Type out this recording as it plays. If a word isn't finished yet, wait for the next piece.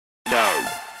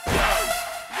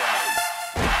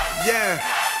Yeah,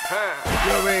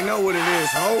 you already know what it is,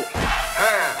 ho.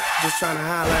 Just trying to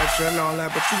holler at you and all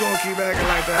that, but you gon' keep acting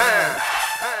like that.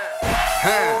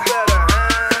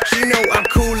 She know I'm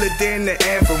cooler than the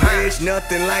average,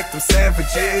 nothing like them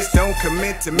savages. Don't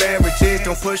commit to marriages,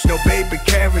 don't push no baby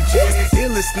carriages.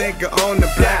 Illest nigga on the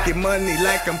block, get money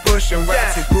like I'm pushing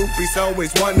rocks. And groupies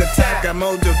always want to talk, got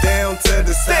mojo down to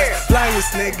the side.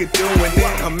 Flyest nigga doing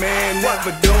it, a man never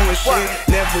doing shit,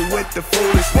 never with the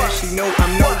foolishness. She know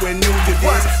I'm nowhere new to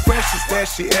this, freshest that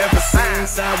she ever seen.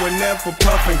 Sour never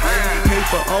puffin' green,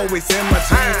 paper always in my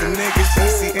jeans. The nigga she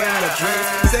see in her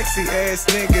dreams, sexy ass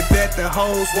nigga that the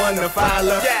hoes wanna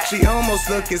follow. She almost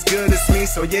look as good as me,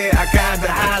 so yeah, I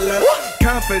gotta holler.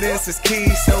 Confidence is key,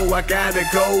 so I gotta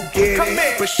go get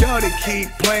it. But shorty keep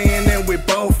playing and we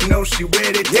both know she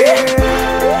with it. Yeah,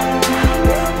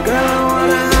 girl, I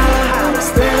wanna holler,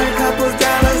 spend a couple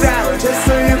dollars just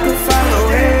so you can follow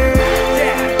it.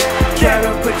 Try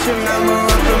to put your number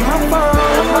up on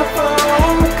my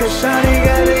phone, cause shorty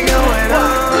got it going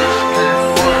on.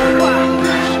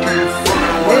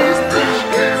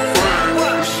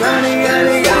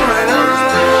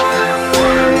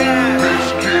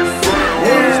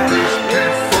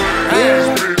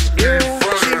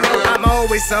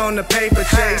 On the paper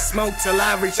chase, smoke till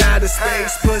I reach outer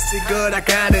space. Pussy good, I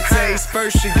got a taste.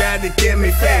 First she gotta give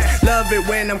me face. Love it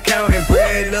when I'm counting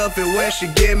bread, love it when she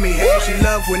give me head. She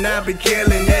love when I be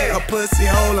killing it, her pussy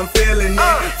hole I'm feeling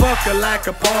it. Fuck her like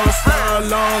a porn star,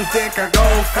 long dick I go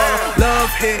for.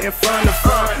 Love hitting front to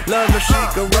front, love if she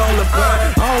could roll a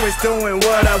blunt. Always doing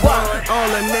what I want, all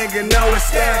a nigga know is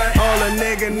style, all a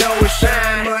nigga know is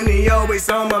shine. Money always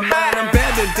on my mind, I'm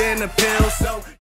better than a pill, so